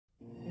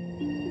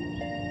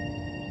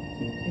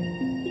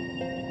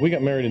We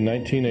got married in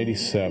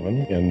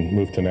 1987 and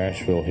moved to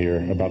Nashville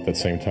here about that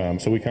same time.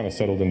 So we kind of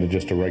settled into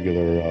just a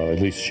regular, at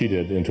least she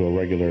did, into a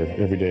regular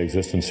everyday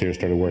existence here,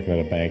 started working at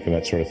a bank and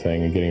that sort of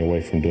thing and getting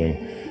away from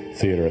doing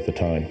theater at the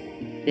time.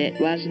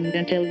 It wasn't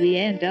until the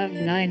end of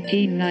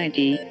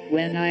 1990,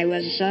 when I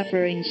was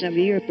suffering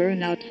severe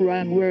burnout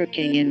from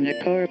working in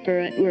the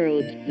corporate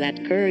world,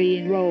 that Curry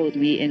enrolled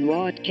me in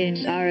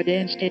Watkins Art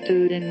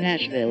Institute in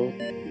Nashville.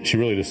 She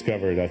really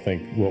discovered, I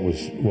think, what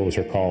was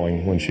her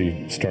calling when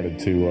she started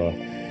to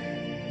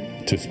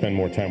spend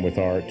more time with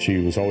art. She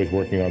was always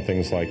working on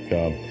things like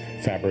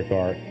fabric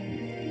art,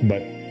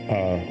 but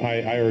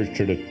I urged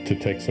her to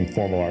take some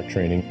formal art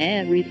training.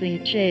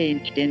 Everything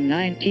changed in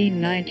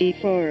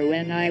 1994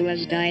 when I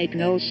was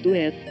diagnosed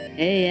with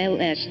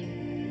ALS.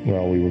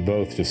 Well, we were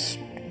both just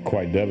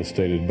quite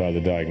devastated by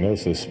the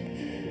diagnosis.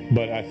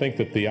 But I think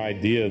that the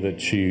idea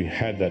that she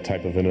had that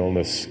type of an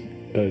illness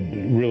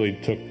really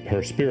took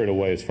her spirit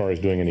away as far as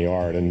doing any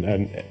art.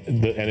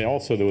 And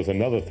also there was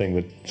another thing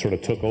that sort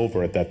of took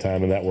over at that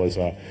time, and that was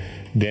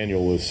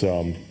Daniel was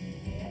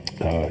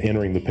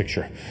entering the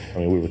picture. I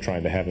mean, we were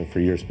trying to have him for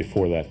years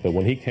before that, but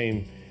when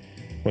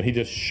he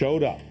just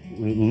showed up,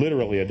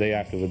 literally a day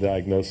after the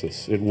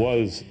diagnosis, it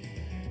was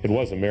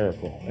a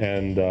miracle.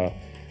 And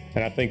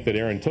I think that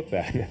Erin took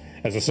that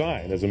as a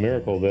sign, as a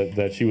miracle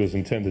that she was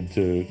intended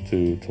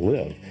to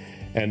live.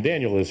 And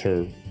Daniel is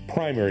her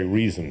primary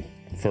reason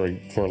for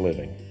a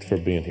living, for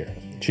being here.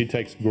 She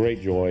takes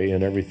great joy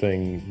in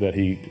everything that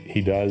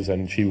he does,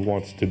 and she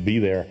wants to be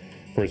there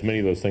for as many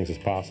of those things as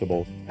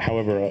possible.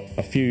 However,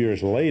 a few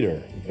years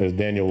later, as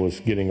Daniel was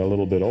getting a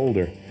little bit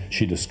older,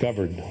 she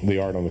discovered the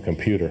art on the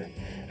computer.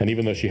 And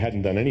even though she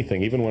hadn't done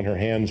anything, even when her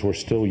hands were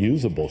still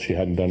usable, she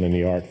hadn't done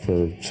any art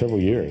for several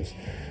years.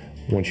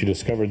 When she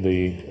discovered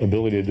the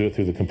ability to do it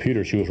through the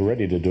computer, she was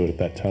ready to do it at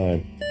that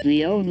time.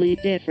 The only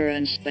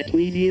difference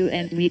between you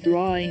and me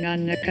drawing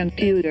on the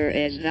computer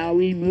is how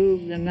we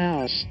move the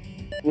mouse.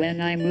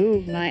 When I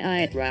move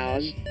my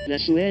eyebrows, the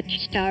switch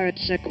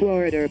starts a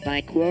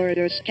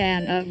quarter-by-quarter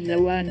scan of the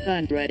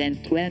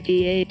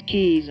 128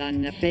 keys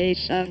on the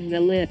face of the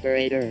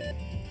liberator.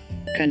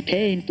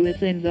 Contained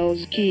within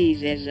those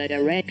keys is a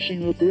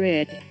directional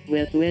grid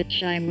with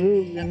which I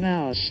move the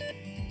mouse.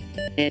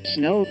 It's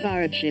no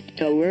hardship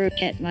to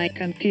work at my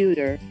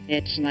computer,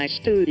 it's my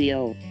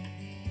studio.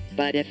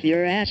 But if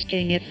you're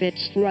asking if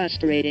it's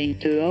frustrating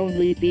to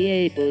only be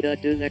able to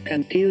do the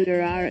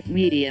computer art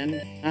medium,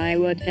 I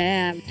would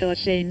have to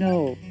say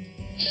no.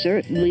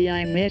 Certainly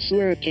I miss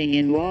working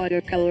in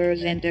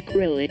watercolors and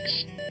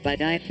acrylics,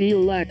 but I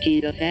feel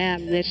lucky to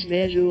have this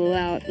visual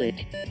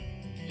outlet.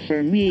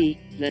 For me,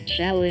 the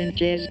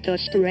challenge is to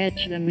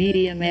stretch the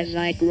medium as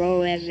I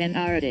grow as an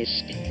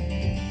artist.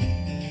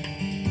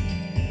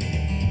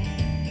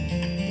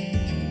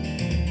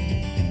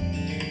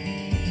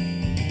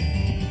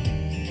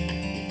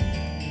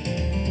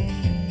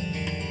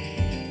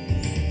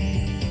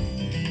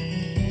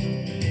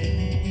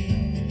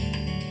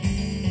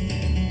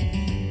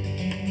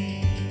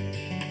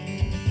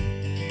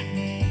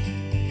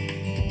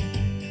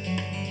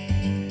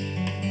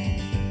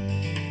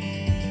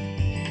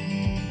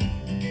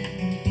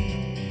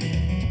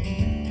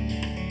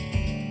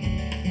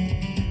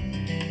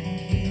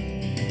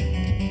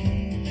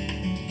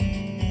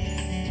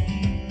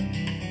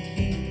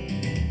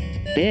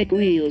 Big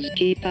Wheels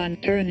Keep on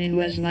Turning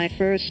was my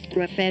first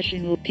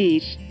professional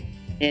piece.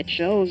 It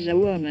shows a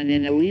woman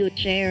in a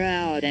wheelchair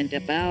out and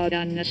about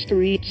on the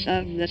streets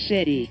of the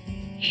city.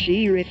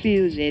 She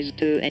refuses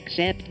to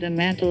accept the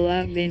mantle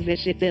of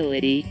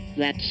invisibility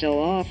that so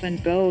often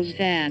goes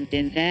hand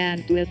in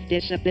hand with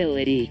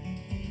disability.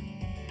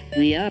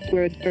 The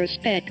upward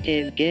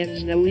perspective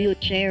gives the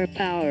wheelchair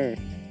power.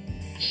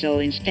 So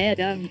instead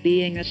of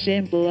being a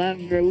symbol of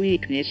her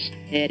weakness,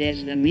 it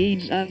is the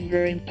means of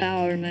her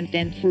empowerment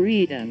and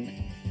freedom.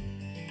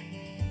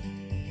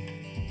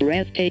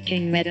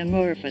 Breathtaking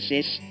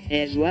Metamorphosis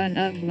is one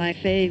of my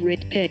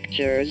favorite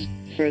pictures,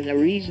 for the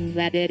reason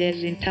that it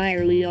is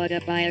entirely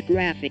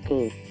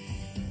autobiographical.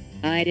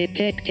 I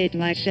depicted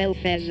myself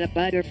as a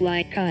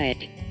butterfly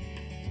kite.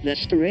 The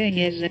string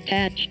is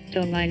attached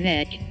to my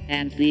neck,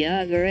 and the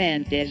other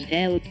end is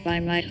held by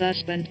my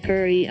husband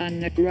Curry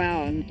on the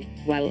ground,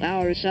 while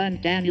our son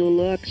Daniel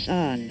looks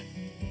on.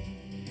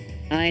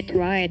 I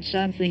tried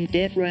something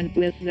different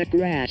with the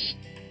grass.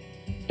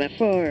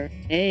 Before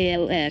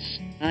ALS,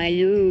 I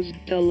used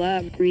to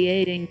love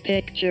creating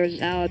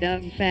pictures out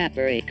of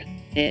fabric.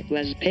 It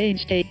was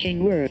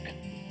painstaking work.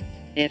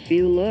 If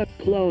you look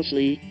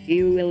closely,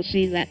 you will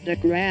see that the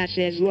grass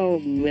is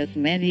woven with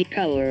many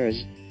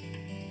colors.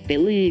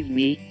 Believe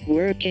me,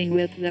 working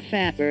with the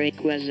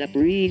fabric was a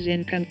breeze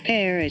in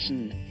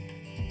comparison.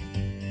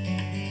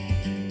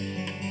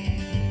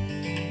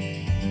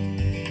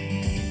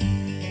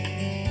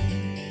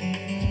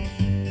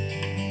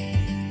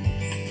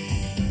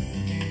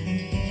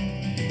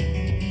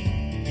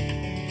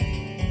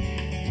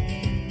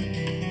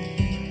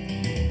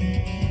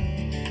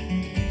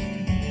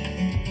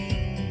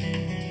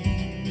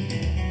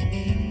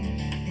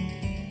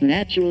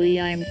 Naturally,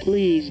 I'm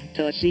pleased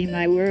to see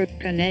my work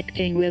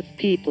connecting with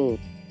people.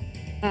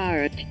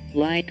 Art,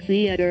 like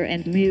theater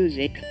and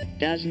music,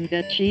 doesn't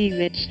achieve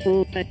its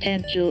full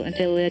potential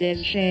until it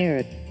is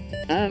shared.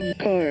 Of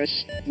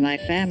course, my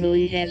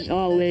family has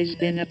always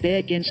been a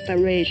big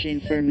inspiration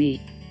for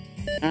me.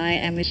 I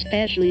am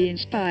especially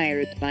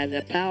inspired by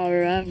the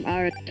power of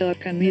art to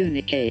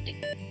communicate.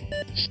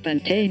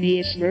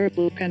 Spontaneous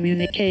verbal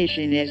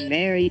communication is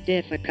very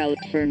difficult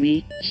for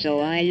me, so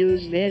I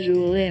use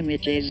visual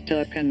images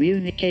to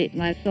communicate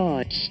my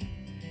thoughts.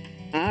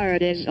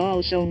 Art is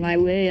also my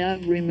way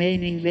of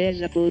remaining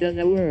visible to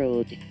the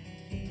world.